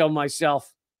say so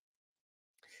myself.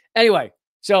 Anyway,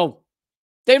 so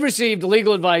they've received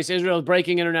legal advice. Israel is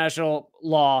breaking international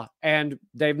law, and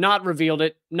they've not revealed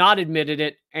it, not admitted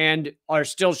it, and are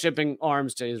still shipping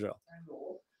arms to Israel.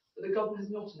 But the government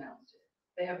has not announced it.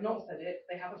 They have not said it.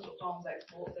 They haven't stopped arms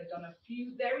exports. They've done a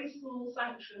few very small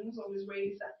sanctions on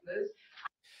Israeli settlers.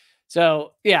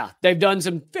 So, yeah, they've done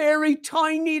some very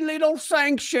tiny little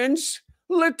sanctions,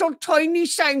 on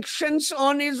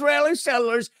Israeli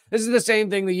settlers. This is the same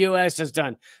thing the U.S. has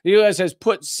done. The U.S. has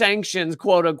put sanctions,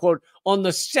 quote unquote, on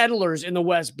the settlers in the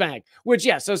West Bank, which,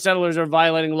 yes, those settlers are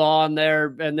violating law, and they're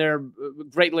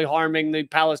greatly harming the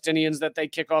Palestinians that they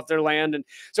kick off their land. And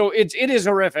so it is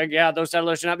horrific. Yeah, those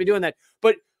settlers should not be doing that.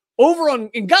 But over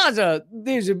in Gaza,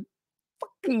 there's a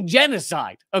fucking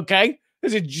genocide, okay?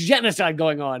 There's a genocide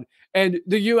going on. And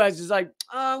the U.S. is like,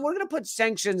 we're going to put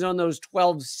sanctions on those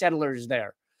 12 settlers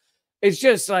there. It's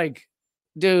just like,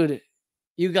 dude,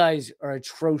 you guys are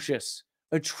atrocious.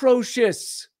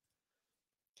 Atrocious.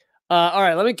 All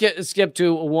right, let me skip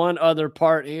to one other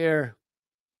part here.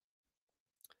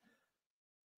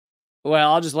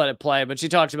 Well, I'll just let it play, but she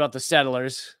talks about the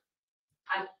settlers.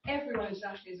 And everyone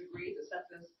internationally has agreed that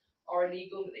settlers are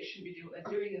illegal, that they shouldn't be doing what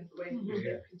they're doing, and the way in which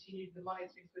they've continued, the money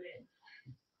that's been put in.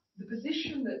 The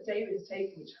position that David has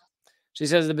taken, she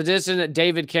says the position that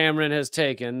David Cameron has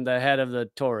taken, the head of the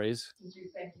Tories, the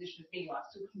same position as me, I'm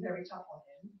still very tough on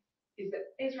him, is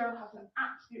that Israel has an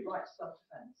absolute right to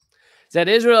self-defense. That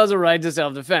Israel has a right to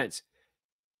self-defense.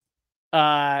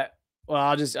 Well,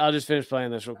 I'll just finish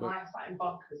playing this real quick. I have sat in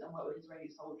bunkers and worked with Israeli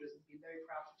soldiers and been very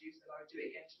proud to do so. I would do it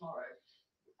again tomorrow.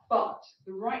 But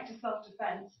the right to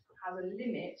self-defense has a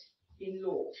limit in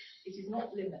law. It is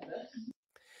not limitless.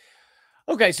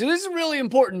 Okay, so this is really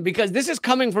important because this is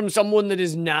coming from someone that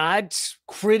is not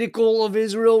critical of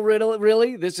Israel,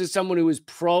 really. This is someone who is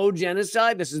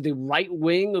pro-genocide. This is the right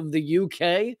wing of the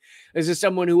UK. This is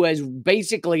someone who has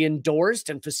basically endorsed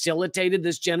and facilitated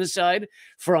this genocide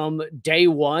from day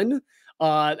one.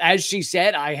 As she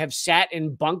said, I have sat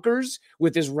in bunkers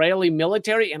with Israeli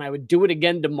military, and I would do it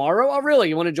again tomorrow. Oh, really?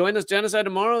 You want to join this genocide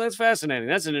tomorrow? That's fascinating.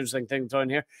 That's an interesting thing to throw in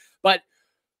here. But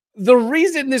the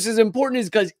reason this is important is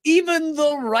because even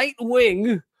the right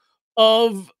wing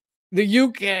of the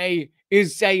UK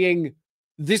is saying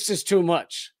this is too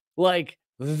much. Like,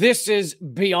 this is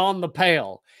beyond the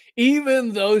pale.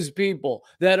 Even those people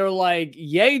that are like,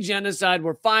 yay, genocide,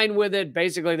 we're fine with it.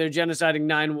 Basically, they're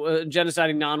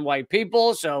genociding non-white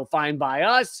people, so fine by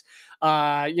us.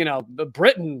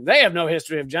 Britain, they have no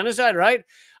history of genocide, right?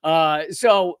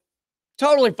 So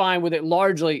totally fine with it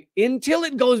largely until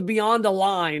it goes beyond a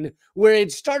line where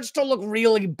it starts to look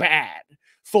really bad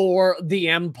for the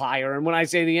empire. And when I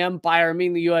say the empire, I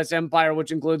mean the U.S. empire,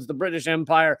 which includes the British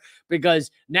Empire, because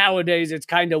nowadays it's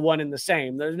kind of one and the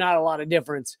same. There's not a lot of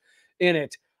difference in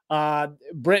it.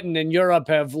 Britain and Europe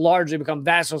have largely become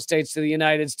vassal states to the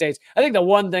United States. I think the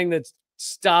one thing that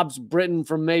stops Britain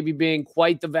from maybe being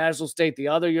quite the vassal state the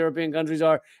other European countries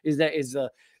are is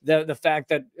the fact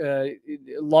that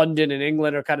London and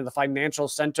England are kind of the financial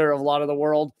center of a lot of the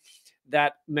world.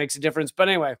 That makes a difference. But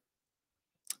anyway,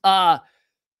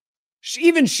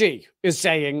 even she is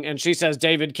saying, and she says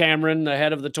David Cameron, the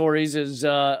head of the Tories,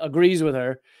 agrees with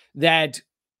her, that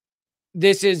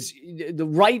this is the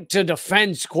right to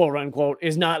defense, quote unquote,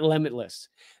 is not limitless.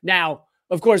 Now,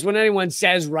 of course, when anyone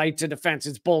says right to defense,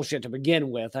 it's bullshit to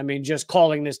begin with. I mean, just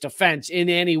calling this defense in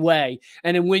any way.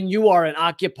 And then when you are an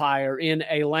occupier in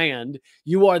a land,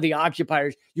 you are the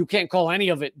occupiers. You can't call any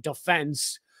of it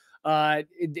defense.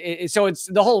 So it's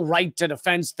the whole right to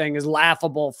defense thing is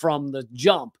laughable from the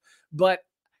jump. But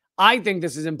I think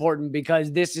this is important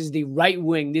because this is the right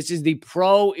wing. This is the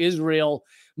pro-Israel,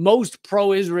 most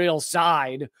pro-Israel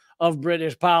side of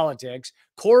British politics.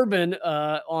 Corbyn,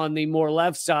 on the more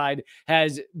left side,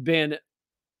 has been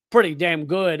pretty damn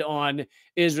good on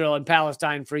Israel and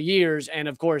Palestine for years. And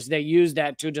of course, they use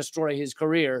that to destroy his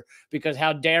career, because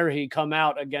how dare he come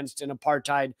out against an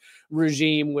apartheid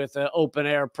regime with an open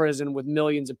air prison with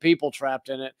millions of people trapped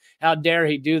in it? How dare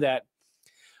he do that?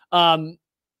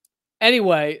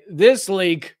 Anyway, this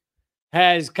leak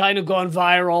has kind of gone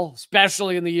viral,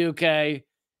 especially in the UK.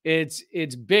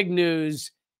 It's big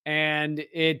news. And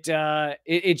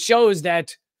it shows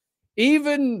that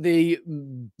even the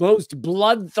most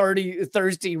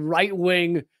bloodthirsty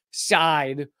right-wing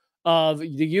side of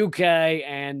the UK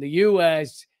and the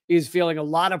US is feeling a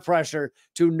lot of pressure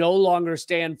to no longer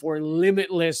stand for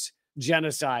limitless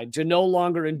genocide, to no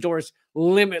longer endorse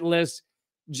limitless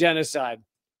genocide.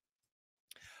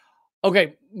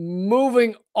 Okay,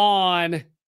 moving on.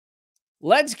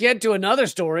 Let's get to another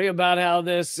story about how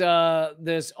this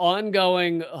this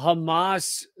ongoing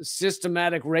Hamas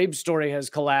systematic rape story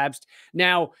has collapsed.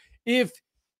 Now,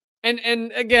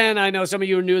 and again, I know some of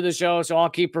you are new to the show, so I'll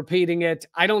keep repeating it.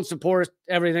 I don't support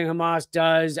everything Hamas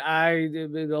does.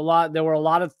 There were a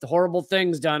lot of horrible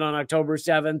things done on October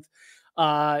 7th,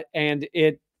 and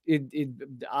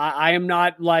I am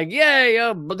not like,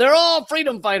 yeah, but they're all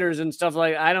freedom fighters and stuff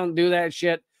like. I don't do that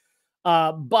shit,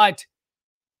 but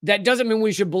that doesn't mean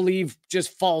we should believe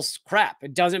just false crap.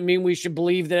 It doesn't mean we should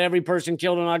believe that every person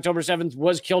killed on October 7th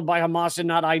was killed by Hamas and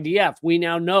not IDF. We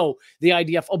now know the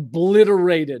IDF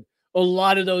obliterated a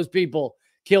lot of those people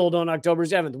killed on October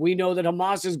 7th. We know that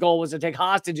Hamas's goal was to take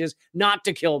hostages, not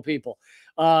to kill people.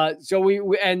 So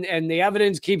the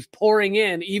evidence keeps pouring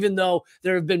in, even though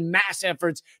there have been mass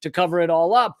efforts to cover it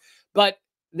all up. But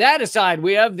that aside,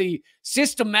 we have the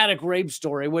systematic rape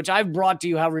story, which I've brought to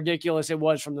you how ridiculous it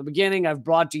was from the beginning. I've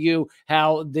brought to you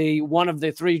how one of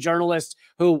the three journalists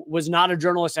who was not a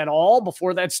journalist at all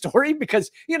before that story, because,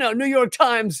 New York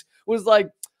Times was like,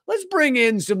 let's bring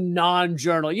in some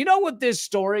non-journal. You know what this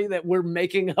story that we're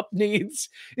making up needs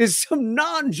is some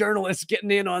non-journalists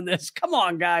getting in on this. Come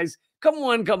on, guys. Come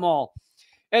on.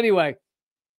 Anyway,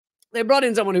 they brought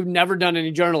in someone who'd never done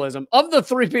any journalism. Of the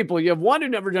three people, you have one who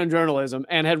never done journalism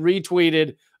and had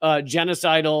retweeted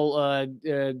genocidal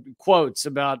quotes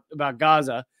about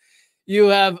Gaza. You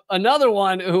have another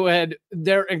one who had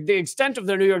the extent of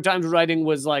their New York Times writing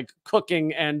was like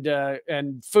cooking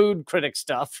and food critic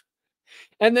stuff.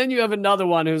 And then you have another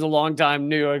one who's a longtime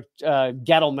New York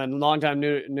longtime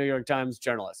New York Times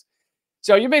journalist.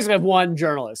 So you basically have one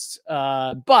journalist.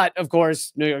 But of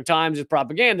course, New York Times is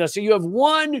propaganda. So you have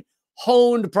one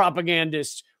honed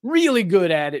propagandist, really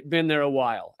good at it, been there a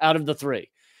while out of the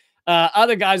three.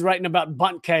 Other guys writing about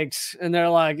bundt cakes, and they're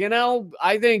like,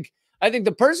 I think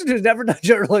the person who's never done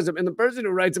journalism and the person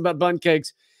who writes about bundt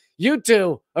cakes, you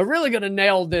two are really going to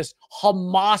nail this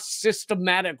Hamas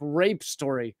systematic rape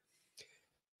story.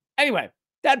 Anyway,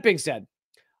 that being said,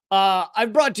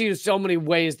 I've brought to you so many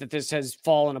ways that this has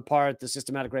fallen apart, the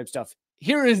systematic rape stuff.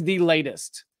 Here is the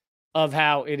latest of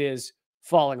how it is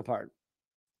falling apart.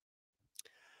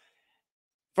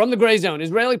 From the Gray Zone,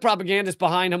 Israeli propagandist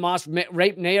behind Hamas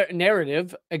rape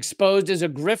narrative exposed as a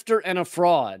grifter and a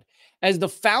fraud. As the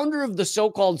founder of the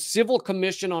so-called Civil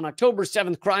Commission on October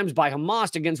 7th crimes by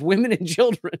Hamas against women and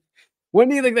children. When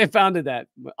do you think they founded that?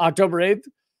 October 8th?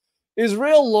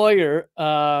 Israel lawyer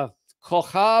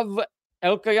Kochav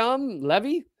Elkayam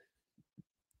Levy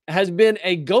has been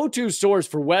a go-to source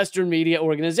for Western media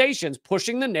organizations,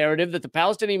 pushing the narrative that the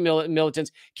Palestinian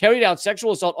militants carried out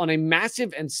sexual assault on a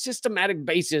massive and systematic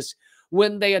basis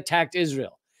when they attacked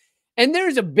Israel. And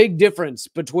there's a big difference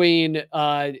between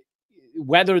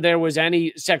whether there was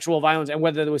any sexual violence and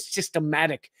whether there was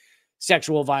systematic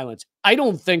sexual violence. I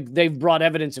don't think they've brought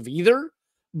evidence of either,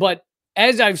 but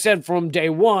as I've said from day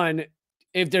one,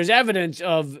 if there's evidence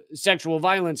of sexual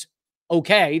violence,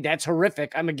 okay, that's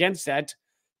horrific. I'm against that.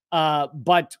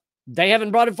 But they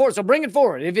haven't brought it forward. So bring it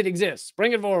forward. If it exists,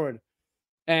 bring it forward.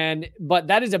 But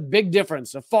that is a big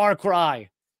difference, a far cry.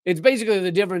 It's basically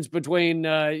the difference between,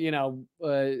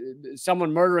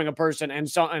 someone murdering a person and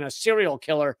a serial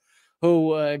killer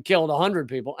who killed 100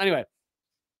 people. Anyway,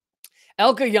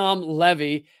 Elkayam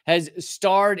Levy has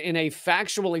starred in a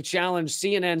factually challenged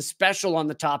CNN special on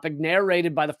the topic,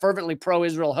 narrated by the fervently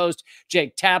pro-Israel host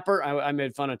Jake Tapper. I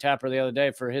made fun of Tapper the other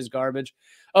day for his garbage.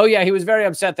 Oh yeah, he was very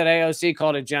upset that AOC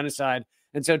called it genocide,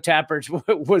 and so Tapper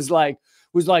was like,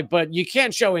 but you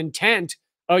can't show intent.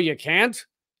 Oh, you can't?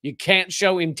 You can't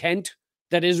show intent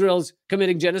that Israel's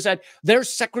committing genocide? Their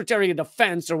Secretary of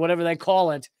Defense, or whatever they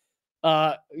call it,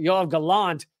 Yoav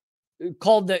Gallant,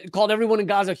 called everyone in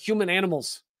Gaza human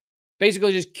animals.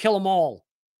 Basically, just kill them all.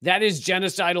 That is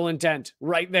genocidal intent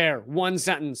right there. One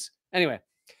sentence. Anyway,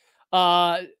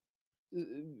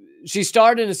 she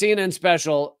starred in a CNN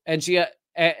special, and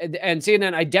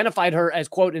CNN identified her as,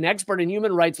 quote, an expert in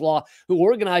human rights law who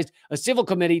organized a civil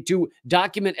committee to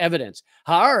document evidence.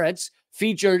 Haaretz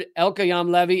featured Elkayam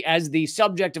Levy as the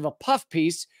subject of a puff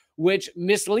piece, which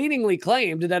misleadingly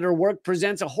claimed that her work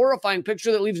presents a horrifying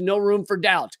picture that leaves no room for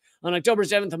doubt. On October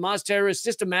 7th, Hamas terrorists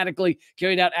systematically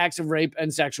carried out acts of rape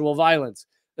and sexual abuse.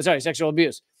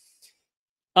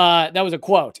 That was a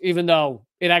quote, even though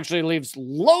it actually leaves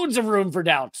loads of room for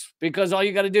doubt, because all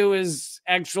you got to do is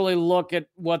actually look at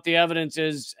what the evidence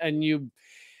is. And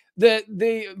by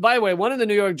the way, one of the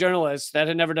New York journalists that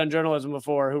had never done journalism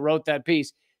before, who wrote that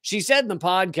piece, she said in the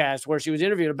podcast where she was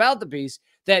interviewed about the piece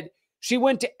that she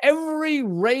went to every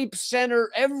rape center,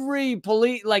 every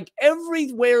police, like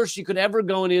everywhere she could ever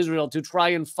go in Israel to try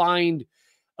and find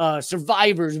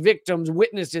survivors, victims,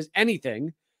 witnesses,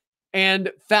 anything,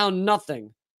 and found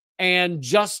nothing. And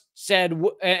just said,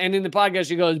 and in the podcast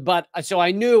she goes, but so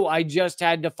I knew I just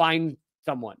had to find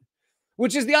someone,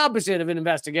 which is the opposite of an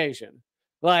investigation.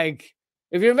 Like,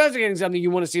 if you're investigating something, you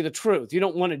want to see the truth. You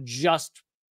don't want to just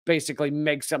basically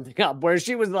make something up. Whereas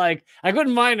she was like, I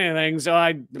couldn't find anything, so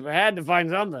I had to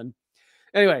find something.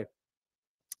 Anyway,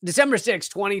 December 6,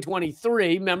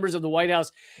 2023, members of the White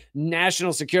House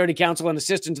National Security Council and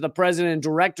assistant to the president and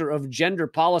director of Gender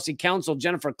Policy Council,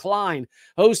 Jennifer Klein,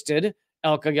 hosted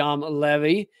Elkayam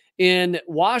Levy in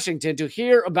Washington to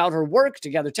hear about her work,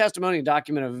 to gather testimony and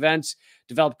document events,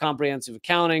 develop comprehensive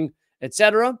accounting,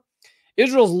 etc.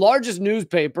 Israel's largest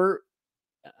newspaper,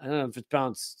 I don't know if it's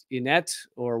pronounced Inet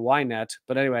or Ynet,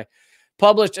 but anyway,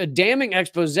 published a damning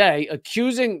expose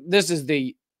accusing, this is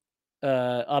the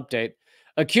update,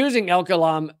 accusing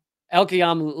Elkayam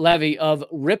Levy of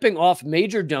ripping off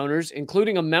major donors,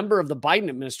 including a member of the Biden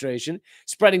administration,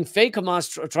 spreading fake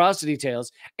Hamas atrocity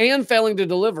tales, and failing to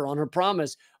deliver on her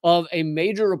promise of a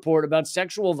major report about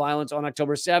sexual violence on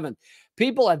October 7th.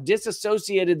 People have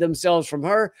disassociated themselves from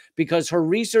her because her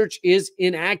research is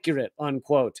inaccurate,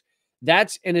 unquote.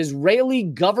 That's an Israeli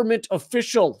government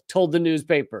official told the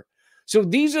newspaper. So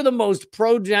these are the most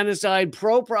pro-genocide,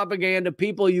 pro-propaganda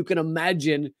people you can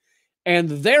imagine, and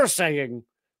they're saying,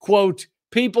 quote,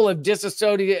 people have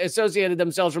disassociated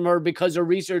themselves from her because her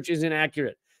research is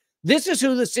inaccurate. This is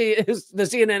who the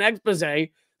CNN expose,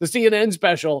 the CNN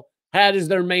special, had as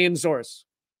their main source.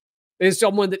 Is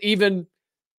someone that even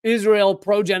Israel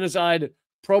pro-genocide,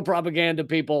 pro-propaganda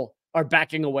people are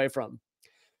backing away from.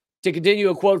 To continue,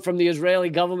 a quote from the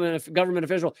Israeli government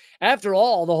official, after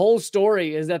all, the whole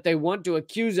story is that they want to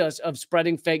accuse us of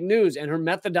spreading fake news, and her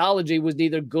methodology was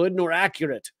neither good nor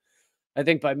accurate. I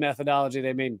think by methodology,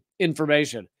 they mean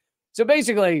information. So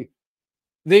basically,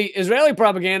 the Israeli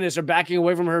propagandists are backing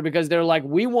away from her because they're like,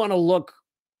 we want to look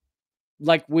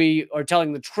like we are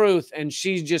telling the truth, and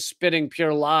she's just spitting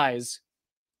pure lies.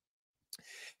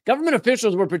 Government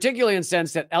officials were particularly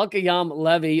incensed that Elkayam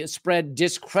Levy spread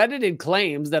discredited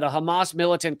claims that a Hamas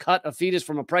militant cut a fetus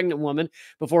from a pregnant woman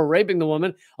before raping the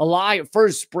woman, a lie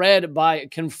first spread by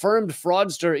confirmed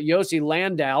fraudster Yossi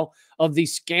Landau of the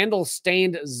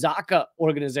scandal-stained Zaka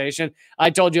organization.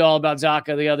 I told you all about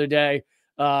Zaka the other day.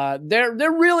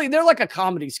 They're like a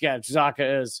comedy sketch,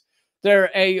 Zaka is.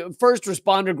 They're a first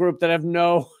responder group that have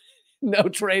no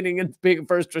training in being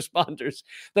first responders.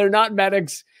 They're not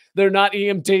medics. They're not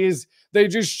EMTs. They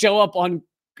just show up on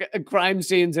crime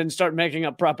scenes and start making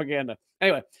up propaganda.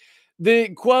 Anyway,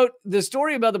 the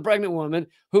story about the pregnant woman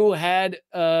who had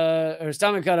her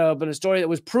stomach cut open, a story that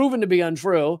was proven to be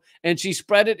untrue, and she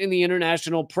spread it in the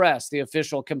international press, the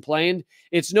official complained.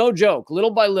 It's no joke.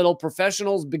 Little by little,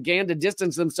 professionals began to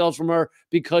distance themselves from her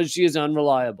because she is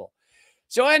unreliable.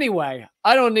 So anyway,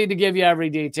 I don't need to give you every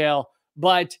detail,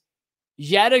 but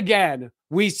yet again,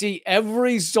 we see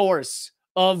every source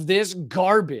of this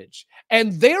garbage.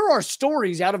 And there are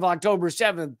stories out of October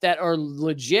 7th that are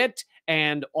legit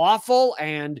and awful,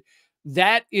 and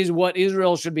that is what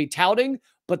Israel should be touting.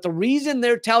 But the reason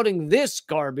they're touting this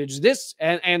garbage,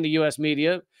 and the U.S.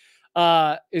 media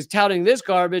is touting this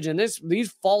garbage and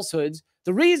these falsehoods,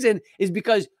 the reason is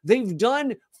because they've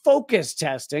done focus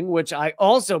testing, which I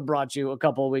also brought you a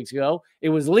couple of weeks ago. It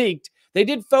was leaked. They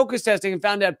did focus testing and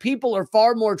found out people are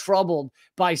far more troubled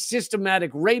by systematic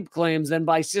rape claims than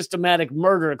by systematic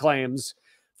murder claims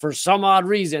for some odd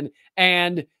reason.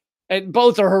 And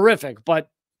both are horrific, but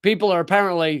people are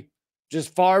apparently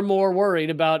just far more worried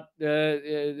about,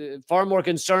 far more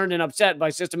concerned and upset by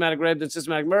systematic rape than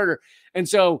systematic murder. And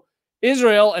so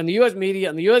Israel and the U.S. media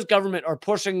and the U.S. government are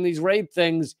pushing these rape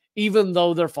things, even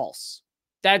though they're false.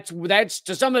 That's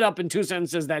to sum it up in 2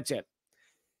 sentences, that's it.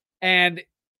 And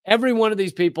every one of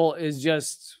these people is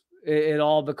just, it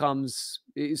all becomes,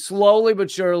 slowly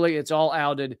but surely, it's all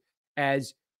outed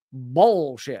as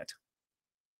bullshit.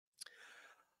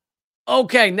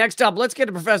 Okay, next up, let's get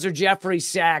to Professor Jeffrey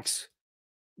Sachs.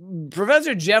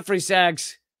 Professor Jeffrey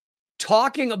Sachs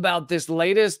talking about this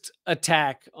latest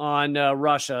attack on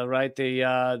Russia, right?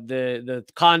 The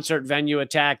concert venue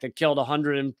attack that killed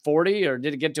 140, or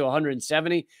did it get to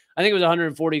 170? I think it was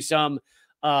 140 some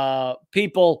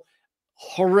people.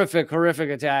 Horrific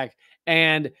attack.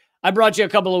 And I brought you a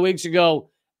couple of weeks ago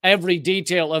every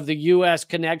detail of the U.S.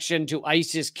 connection to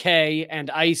ISIS-K and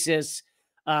ISIS.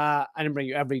 I didn't bring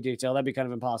you every detail. That'd be kind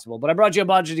of impossible. But I brought you a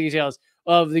bunch of details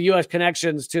of the U.S.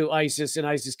 connections to ISIS and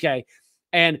ISIS-K.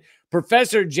 And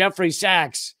Professor Jeffrey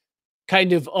Sachs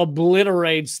kind of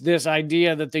obliterates this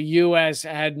idea that the U.S.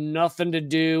 had nothing to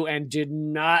do and did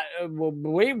not.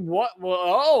 Weird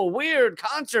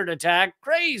concert attack.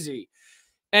 Crazy.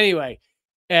 Anyway,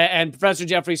 and Professor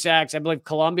Jeffrey Sachs, I believe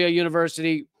Columbia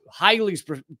University, highly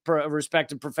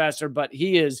respected professor, but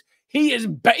he is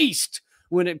based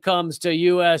when it comes to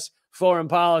U.S. foreign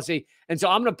policy. And so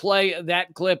I'm going to play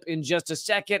that clip in just a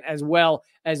second, as well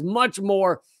as much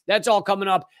more. That's all coming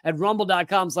up at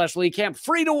rumble.com/leecamp.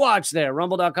 Free to watch there,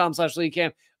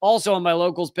 rumble.com/leecamp. Also on my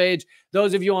locals page.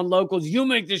 Those of you on locals, you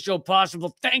make this show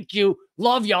possible. Thank you.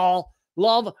 Love y'all.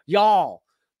 Love y'all.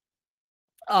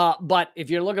 But if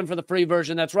you're looking for the free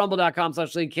version, that's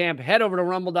rumble.com/leecamp. Head over to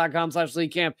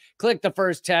rumble.com/leecamp. Click the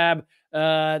first tab.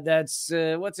 That's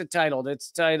what's it titled?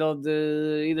 It's titled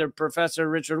either Professor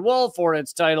Richard Wolff, or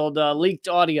it's titled Leaked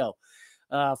Audio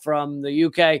from the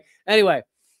UK. Anyway,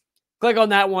 click on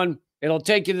that one. It'll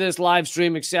take you to this live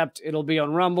stream, except it'll be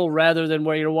on Rumble rather than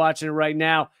where you're watching it right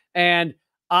now. And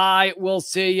I will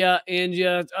see you in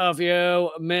just a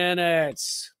few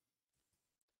minutes.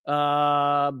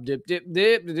 Not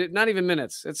even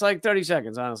minutes. It's like 30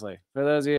 seconds, honestly, for those of you.